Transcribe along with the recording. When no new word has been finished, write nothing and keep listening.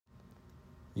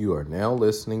You are now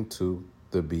listening to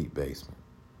The Beat Basement,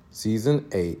 Season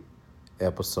 8,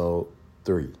 Episode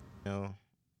 3.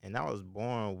 And I was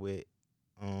born with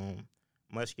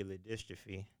muscular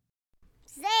dystrophy.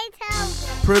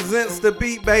 Presents The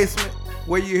Beat Basement,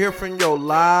 where you hear from your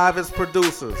livest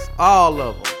producers, all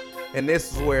of them. And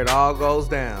this is where it all goes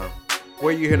down,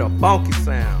 where you hear the funky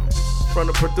sound. From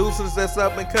the producers that's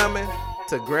up and coming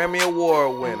to Grammy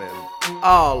Award winning,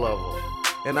 all of them.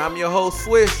 And I'm your host,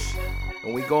 Swish,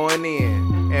 and we going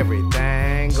in,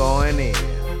 everything going in.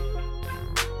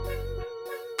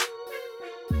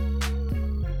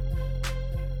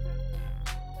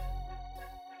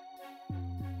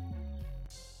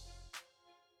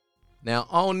 Now,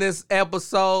 on this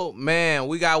episode, man,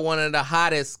 we got one of the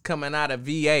hottest coming out of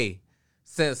VA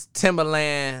since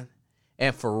Timberland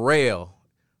and Pharrell.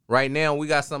 Right now, we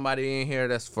got somebody in here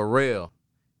that's Pharrell.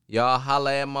 Y'all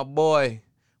holla at my boy,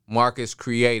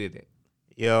 MarcusCreatedit.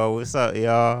 Yo, what's up,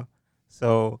 y'all?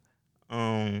 So,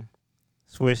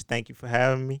 Swish, thank you for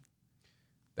having me.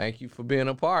 Thank you for being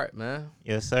a part, man.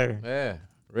 Yes, sir. Yeah,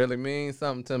 really means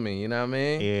something to me, you know what I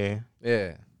mean? Yeah.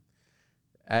 Yeah.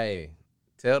 Hey,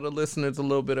 tell the listeners a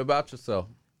little bit about yourself.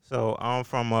 So, I'm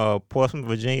from Portsmouth,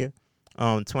 Virginia.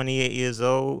 28 years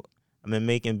old. I've been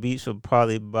making beats for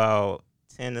probably about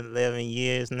 10, 11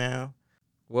 years now.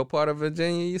 What part of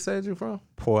Virginia you said you from?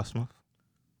 Portsmouth.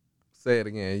 Say it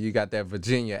again. You got that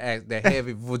Virginia that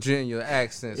heavy Virginia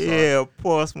accent. So. Yeah,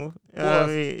 Portsmouth. You know what I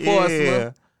mean? Portsmouth.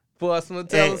 Yeah. Portsmouth.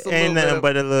 Tell us a little ain't nothing bit.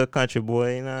 but a little country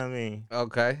boy, you know what I mean?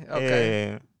 Okay.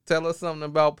 Yeah. Tell us something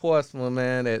about Portsmouth,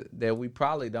 man, that we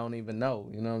probably don't even know.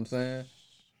 You know what I'm saying?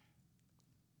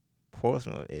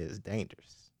 Portsmouth is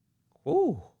dangerous.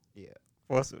 Ooh. Yeah.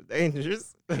 Portsmouth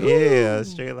dangerous. Yeah,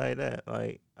 straight like that.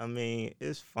 Like, I mean,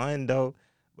 it's fun though,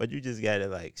 but you just gotta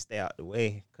like stay out the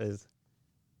way because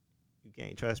you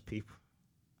can't trust people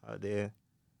out there.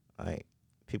 Like,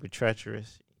 people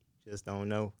treacherous. You just don't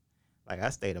know. Like,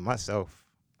 I stay to myself.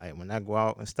 Like, when I go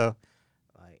out and stuff,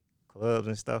 like clubs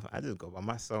and stuff, I just go by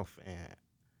myself and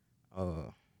you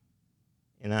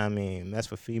know what I mean, mess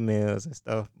with females and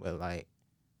stuff. But like,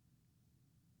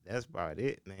 that's about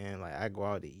it, man. Like, I go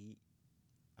out to eat.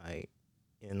 Like,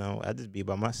 you know, I just be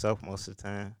by myself most of the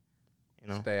time. You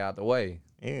know, Stay out the way.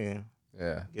 yeah,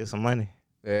 Yeah. get some money,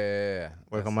 Yeah.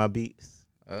 work on my beats.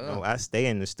 You know, I stay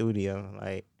in the studio,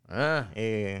 like,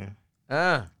 yeah,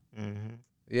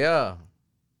 Yeah.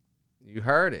 You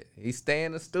heard it. He stay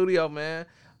in the studio, man.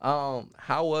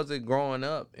 How was it growing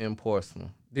up in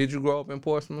Portsmouth? Did you grow up in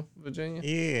Portsmouth, Virginia?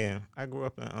 yeah. I grew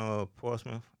up in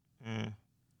Portsmouth.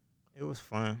 It was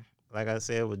fun. Like I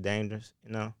said, it was dangerous.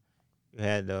 You know, you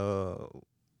had to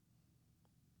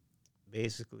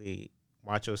basically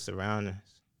watch your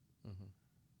surroundings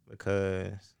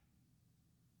because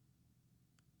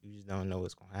you just don't know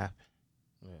what's gonna happen.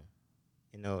 Yeah.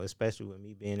 You know, especially with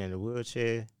me being in a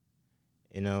wheelchair.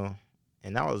 You know,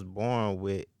 and I was born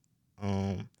with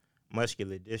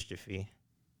muscular dystrophy.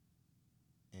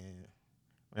 And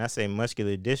when I say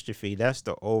muscular dystrophy, that's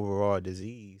the overall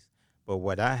disease. But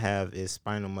what I have is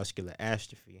spinal muscular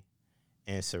atrophy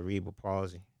and cerebral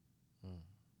palsy.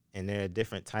 And there are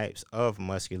different types of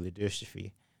muscular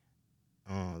dystrophy.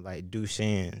 Like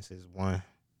Duchenne's is one.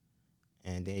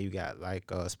 And then you got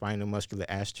like spinal muscular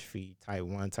atrophy type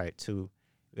 1, type 2.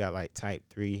 You got like type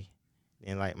 3.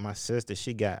 And like my sister,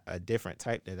 she got a different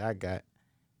type that I got.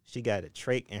 She got a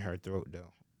trach in her throat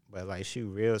though. But like, she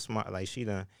real smart. Like, she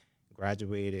done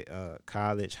graduated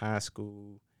college, high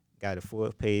school, got a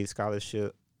full paid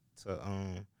scholarship to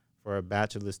for a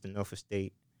bachelor's to Norfolk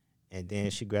State. And then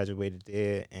she graduated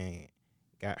there and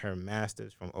got her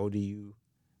master's from ODU.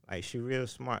 Like, she real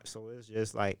smart. So it's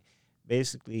just like,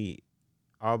 basically,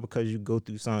 all because you go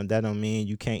through something, that don't mean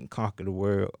you can't conquer the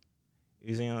world.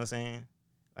 You see what I'm saying?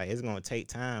 Like, it's going to take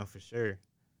time for sure.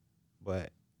 But,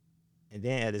 and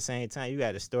then at the same time, you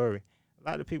got a story. A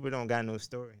lot of people don't got no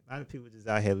story. A lot of people just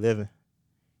out here living.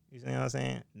 You see what I'm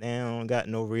saying? They don't got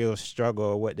no real struggle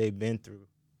or what they've been through.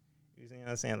 You see what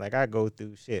I'm saying? Like, I go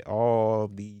through shit all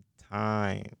the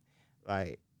time.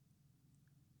 Like,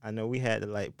 I know we had to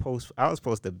like post. I was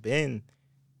supposed to been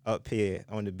up here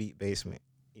on the Beat Basement.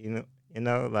 You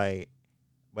know, like,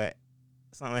 but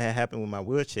something had happened with my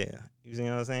wheelchair. You see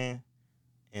what I'm saying?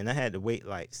 And I had to wait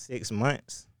like 6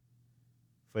 months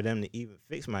for them to even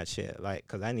fix my chair. Like,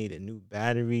 cause I needed new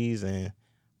batteries and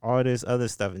all this other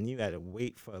stuff, and you got to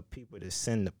wait for people to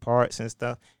send the parts and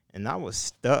stuff. And I was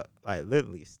stuck, like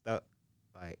literally stuck.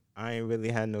 Like, I ain't really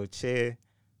had no chair.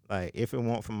 Like, if it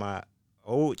weren't for my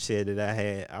old chair that I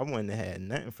had, I wouldn't have had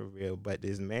nothing for real. But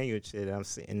this manual chair that I'm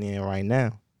sitting in right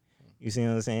now, you see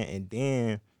what I'm saying? And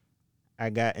then I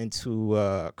got into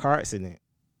a car accident.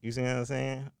 You see what I'm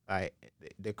saying? Like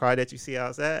the car that you see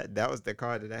outside, that was the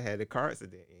car that I had the car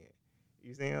accident in.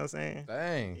 You see what I'm saying?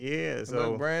 Dang. Yeah. It So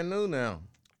look brand new now.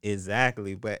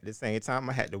 exactly, but at the same time,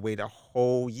 I had to wait a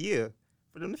whole year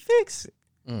for them to fix it.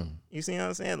 Mm. You see what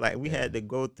I'm saying? Like we had to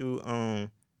go through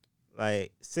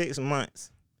like 6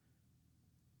 months.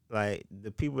 Like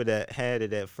the people that had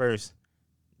it at first,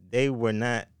 they were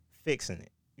not fixing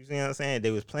it. You see what I'm saying?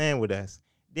 They was playing with us.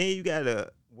 Then you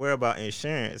gotta worry about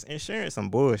insurance. Insurance some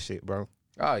bullshit, bro.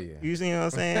 Oh yeah. You see what I'm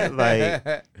saying? Like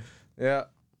yeah.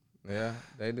 Yeah.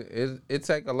 They do. It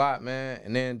take a lot, man.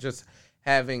 And then just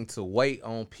having to wait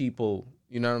on people,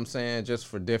 you know what I'm saying, just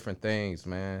for different things,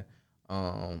 man.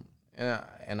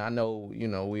 And I know,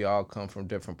 we all come from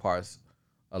different parts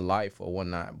of life or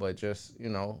whatnot, but just,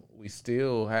 we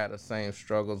still had the same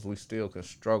struggles. We still can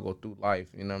struggle through life,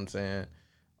 you know what I'm saying?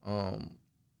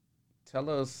 Tell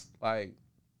us, like,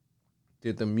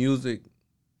 did the music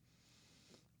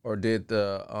or did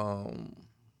the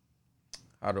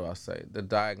how do I say, the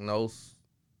diagnose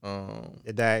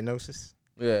the diagnosis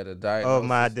yeah, the of diagnosis,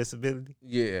 my disability.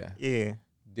 yeah, Yeah,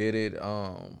 did it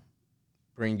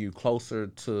bring you closer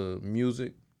to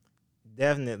music?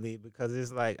 definitely, because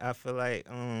it's like I feel like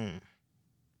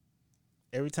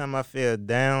every time I feel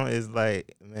down, it's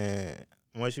like, man,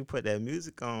 once you put that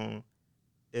music on,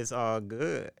 it's all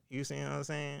good. You see what I'm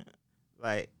saying?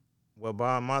 Like what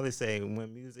Bob Marley say,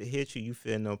 when music hits you, you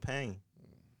feel no pain.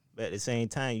 But at the same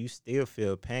time, you still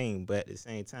feel pain. But at the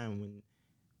same time, when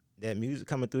that music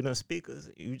coming through them speakers,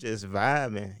 you just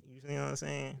vibing. You see what I'm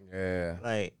saying? Yeah.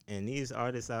 Like, and these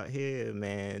artists out here,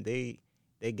 man, they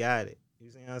got it.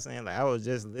 You see what I'm saying? Like, I was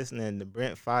just listening to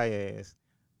Brent Fayez.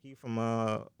 He from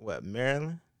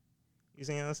Maryland. You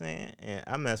see what I'm saying? And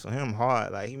I mess with him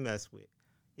hard. Like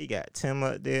he got Tim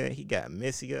up there, he got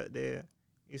Missy up there.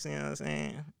 You see what I'm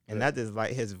saying? And I just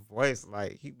like his voice.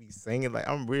 Like he be singing. Like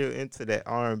I'm real into that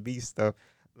R&B stuff.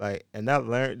 Like, and I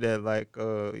learned that like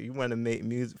you want to make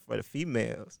music for the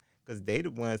females because they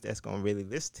the ones that's gonna really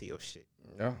listen to your shit.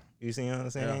 Yeah. You see what I'm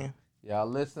saying? Yeah. Y'all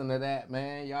listen to that,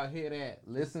 man. Y'all hear that?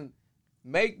 Listen.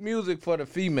 Make music for the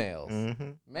females.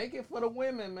 Mm-hmm. Make it for the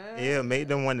women, man. Yeah, make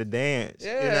them want to dance.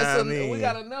 Yeah, you know what I mean? we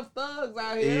got enough thugs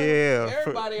out here. Yeah,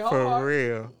 Everybody for hard.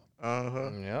 real.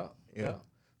 Uh-huh. Yeah.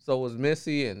 So was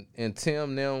Missy and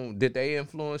Tim them, did they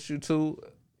influence you too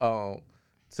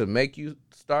to make you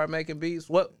start making beats?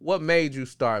 What made you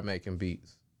start making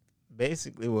beats?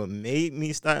 Basically, what made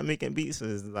me start making beats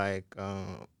is like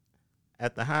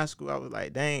after high school, I was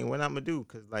like, dang, what I'm going to do?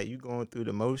 Because like you going through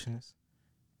the motions.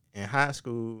 In high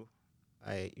school,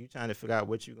 like you trying to figure out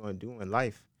what you're going to do in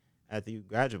life after you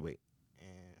graduate.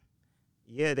 And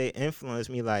yeah, they influenced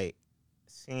me like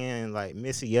seeing like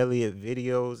Missy Elliott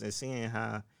videos and seeing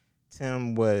how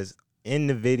Tim was in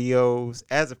the videos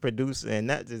as a producer, and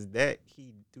not just that,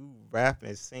 he do rap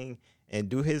and sing and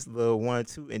do his little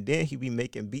 1-2, and then he be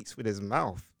making beats with his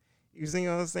mouth. You see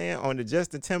what I'm saying? On the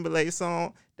Justin Timberlake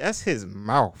song, that's his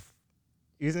mouth.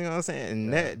 You see what I'm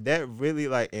saying? And that really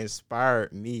like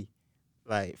inspired me,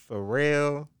 like for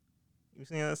real. You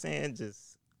see what I'm saying?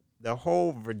 Just the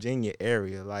whole Virginia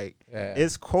area, like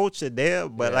it's culture there,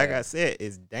 but like I said,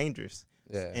 it's dangerous.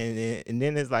 Yeah. And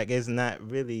then it's like it's not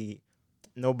really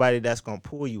nobody that's gonna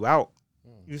pull you out.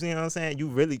 You see what I'm saying? You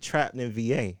really trapped in VA.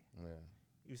 Yeah.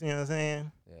 You see what I'm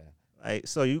saying? Yeah. Like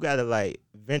so you gotta like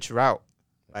venture out.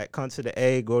 Like come to the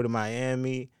A, go to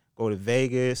Miami, go to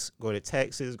Vegas, go to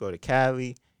Texas, go to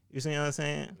Cali. You see what I'm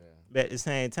saying? Yeah. But at the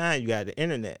same time, you got the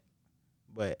internet.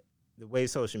 But the way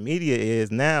social media is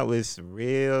now, it's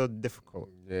real difficult.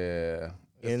 Yeah.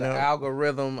 It's the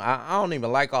algorithm. I don't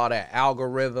even like all that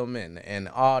algorithm and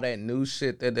all that new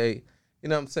shit that they, you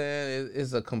know what I'm saying?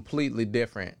 It's a completely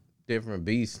different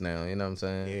beast now, you know what I'm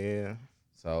saying? Yeah.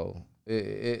 So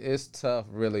it's tough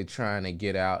really trying to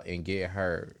get out and get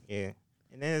heard. Yeah.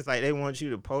 And then it's like they want you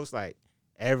to post like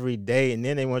every day, and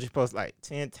then they want you to post like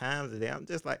 10 times a day. I'm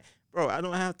just like, bro, I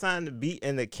don't have time to be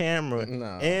in the camera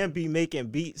and be making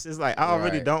beats. It's like I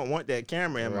already don't want that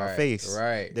camera in my face.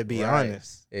 Right. To be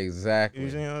honest. Exactly. You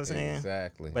see what I'm saying?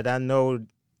 Exactly. But I know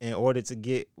in order to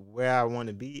get where I want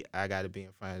to be, I got to be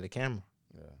in front of the camera.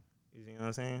 Yeah. You see what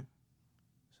I'm saying?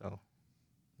 So.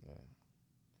 Yeah.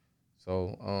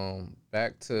 So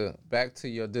back to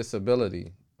your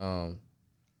disability.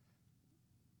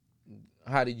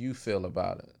 How do you feel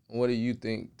about it? What do you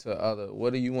think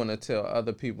what do you want to tell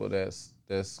other people that's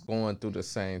going through the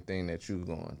same thing that you're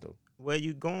going through? Well,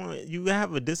 you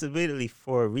have a disability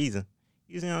for a reason.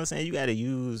 You see what I'm saying? You got to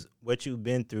use what you've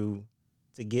been through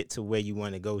to get to where you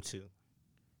want to go to.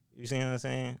 You see what I'm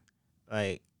saying?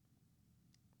 Like,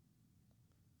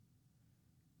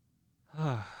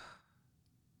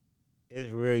 it's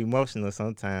real emotional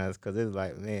sometimes because it's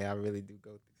like, man, I really do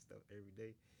go through stuff every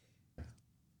day.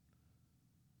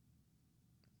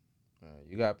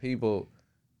 You got people,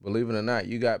 believe it or not,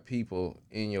 you got people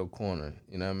in your corner.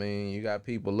 You know what I mean? You got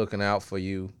people looking out for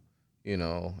you, you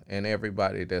know, and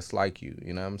everybody that's like you.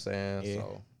 You know what I'm saying? Yeah.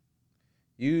 So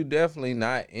you definitely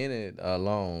not in it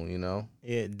alone, you know?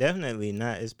 Yeah, definitely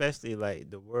not. Especially like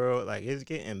the world, like it's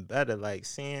getting better. Like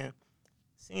seeing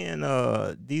these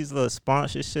little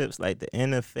sponsorships like the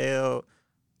NFL,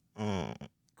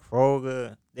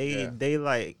 Kroger, they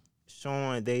like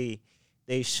showing they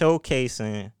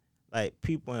showcasing like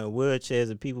people in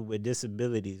wheelchairs and people with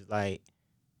disabilities. Like,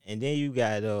 and then you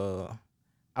got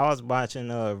I was watching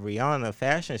Rihanna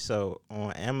fashion show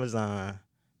on Amazon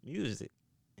Music,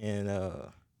 and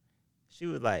she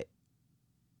was like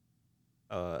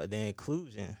the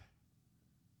inclusion,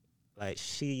 like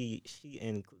she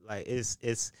in like it's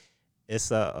it's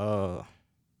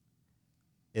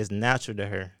natural to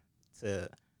her to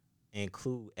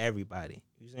include everybody.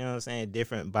 You see what I'm saying?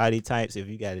 Different body types. If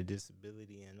you got a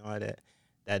disability and all that,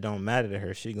 that don't matter to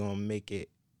her. She gonna make it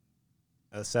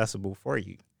accessible for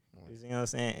you. You see what I'm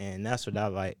saying? And that's what I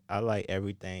like. I like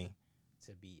everything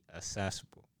to be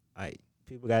accessible. Like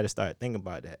people got to start thinking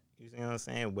about that. You see what I'm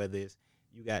saying? Whether it's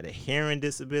you got a hearing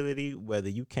disability, whether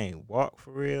you can't walk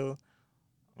for real,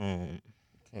 can't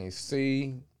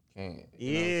see, can't.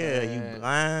 Yeah, you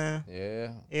blind.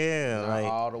 Yeah, not like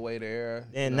all the way there.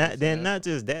 and not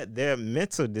just that, there are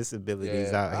mental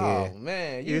disabilities out Oh here.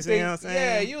 man, You see what I'm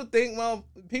saying? Yeah, you think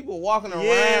people walking around?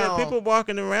 Yeah, people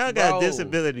walking around got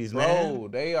disabilities, man. Bro,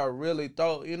 they are really you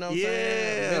know what I'm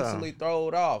saying? Mentally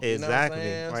thrown off. Exactly. You know what I'm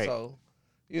saying? Right. So,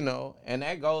 you know, and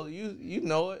that goes, you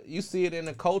know it. You see it in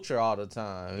the culture all the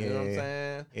time. You know what I'm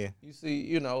saying? Yeah. You see,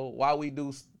 you know, why we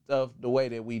do stuff the way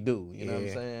that we do. You know what I'm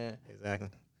saying? Exactly.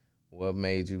 What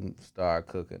made you start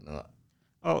cooking up?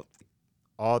 Oh,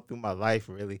 all through my life,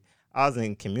 really. I was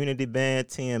in community band,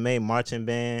 TMA marching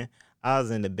band. I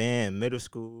was in the band middle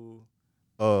school,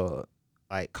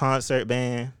 like concert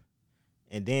band,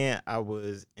 and then I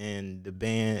was in the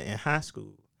band in high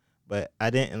school. But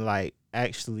I didn't like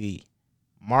actually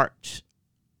march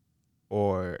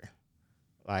or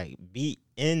like be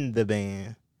in the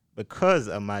band because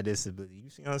of my disability. You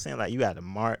see what I'm saying? Like you got to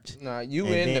march. Nah, you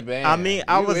in the band. I mean,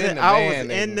 I was in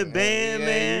the band,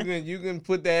 man. You can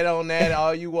put that on that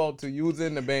all you want to. You was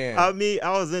in the band. I mean,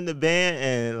 I was in the band,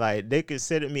 and like they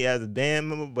considered me as a band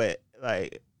member, but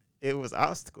like it was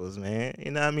obstacles, man.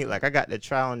 You know what I mean? Like I got to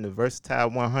try on the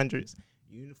versatile 100s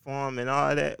uniform and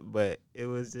all that, but it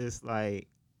was just like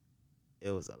it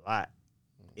was a lot,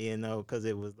 you know, because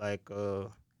it was like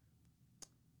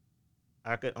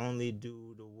I could only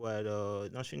do the what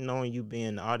don't you know when you be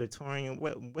in the auditorium,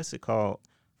 what's it called?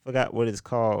 Forgot what it's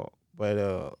called.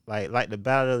 But like the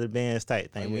Battle of the Bands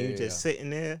type thing, when you just sitting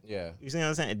there. Yeah. You see what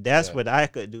I'm saying? That's what I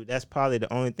could do. That's probably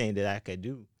the only thing that I could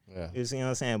do. Yeah. You see what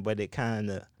I'm saying? But it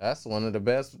kinda That's one of the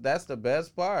best. That's the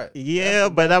best part. Yeah,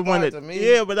 but I wanted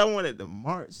to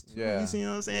march too. Yeah. You see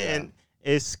what I'm saying? Yeah. And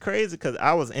it's crazy because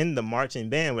I was in the marching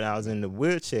band when I was in the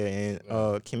wheelchair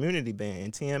and community band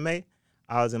in TMA.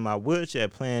 I was in my wheelchair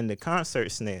playing the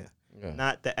concert snare,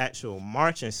 not the actual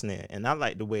marching snare. And I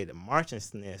like the way the marching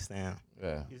snare sound.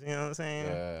 Yeah. You see what I'm saying?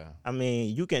 Yeah. I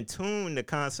mean, you can tune the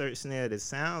concert snare to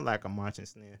sound like a marching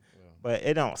snare, but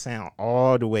it don't sound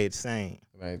all the way the same.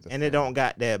 And it don't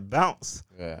got that bounce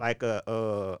like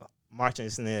a marching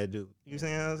snare do. You see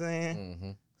what I'm saying?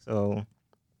 Mm-hmm. So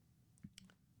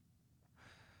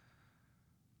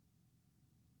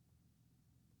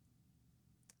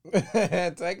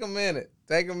Take a minute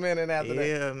after that.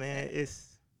 Yeah, man,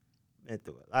 it's been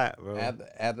through a lot, bro.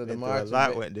 After the march, a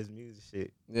lot with this music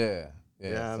shit. Yeah.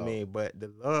 You know what I mean? But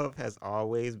the love has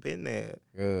always been there.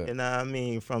 Good. You know what I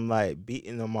mean? From like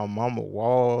beating on my mama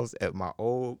walls at my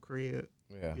old crib.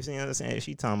 Yeah. You see what I'm saying?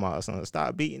 She talking about something.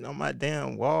 Stop beating on my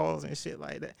damn walls and shit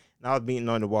like that. And I was beating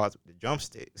on the walls with the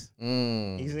drumsticks.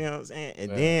 You see what I'm saying?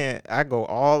 And then I go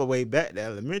all the way back to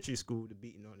elementary school to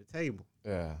beating on the table.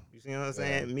 Yeah. You see what I'm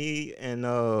saying? Me and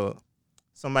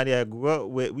somebody I grew up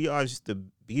with, we all used to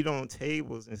beat on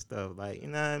tables and stuff. Like, you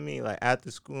know what I mean? Like after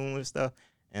school and stuff.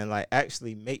 And like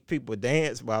actually make people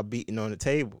dance while beating on the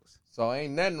tables. So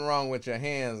ain't nothing wrong with your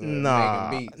hands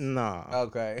making beats.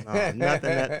 Okay.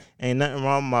 Ain't nothing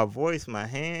wrong with my voice, my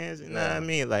hands. You know what I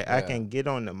mean? Like I can get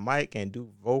on the mic and do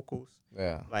vocals.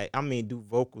 Yeah. Like I mean, do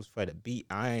vocals for the beat.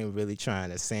 I ain't really trying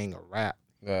to sing or rap.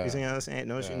 Yeah. You see what I'm saying?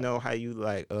 Don't you know how you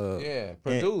like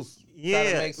produce? Yeah,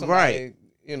 try to make somebody, right.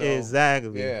 You know.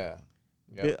 Exactly. Yeah.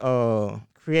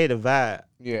 Create a vibe.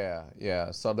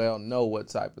 Yeah. So they'll know what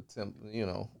type of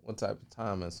what type of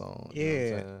time it's on. You know what I'm Yeah,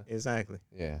 saying? exactly.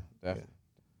 Yeah, definitely.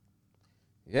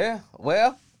 Yeah.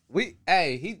 Well, we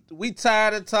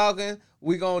tired of talking.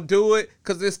 We gonna do it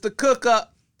because it's the cook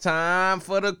up. Time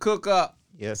for the cook up.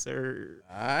 Yes, sir.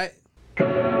 All right.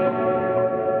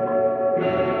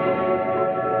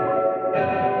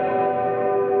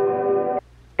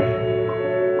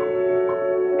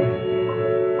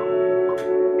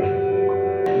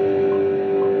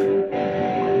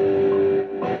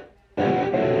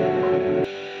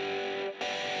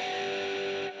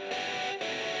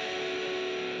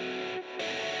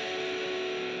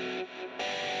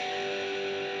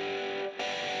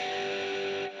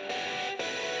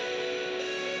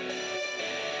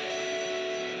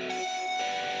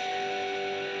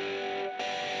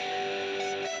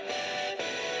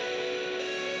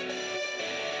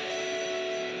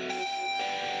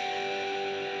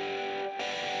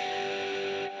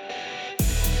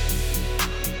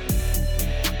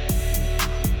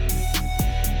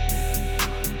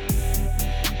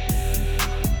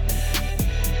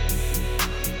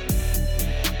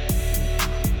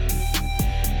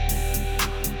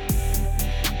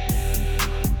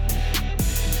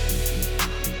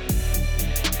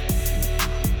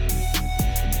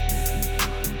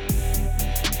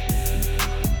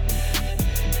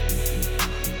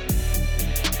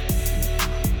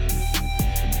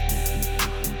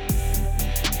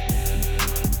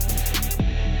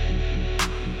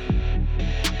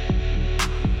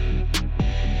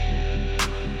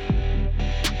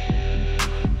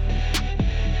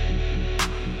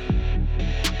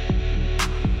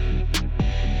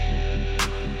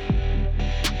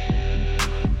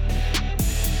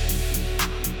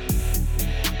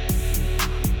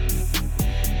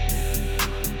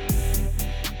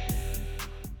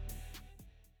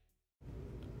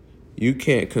 You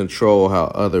can't control how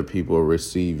other people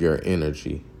receive your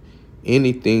energy.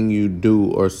 Anything you do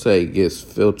or say gets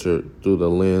filtered through the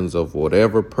lens of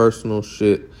whatever personal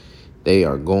shit they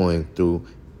are going through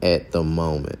at the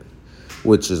moment,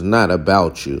 which is not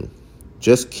about you.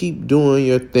 Just keep doing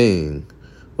your thing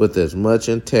with as much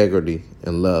integrity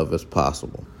and love as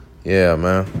possible. Yeah,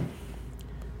 man.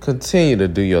 Continue to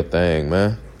do your thing,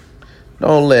 man.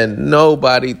 Don't let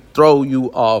nobody throw you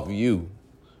off you.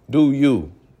 Do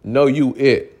you. Know you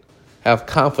it. Have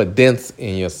confidence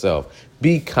in yourself.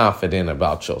 Be confident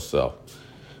about yourself.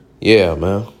 Yeah,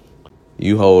 man.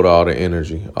 You hold all the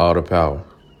energy, all the power.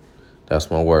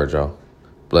 That's my word, y'all.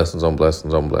 Blessings on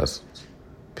blessings on blessings.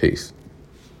 Peace.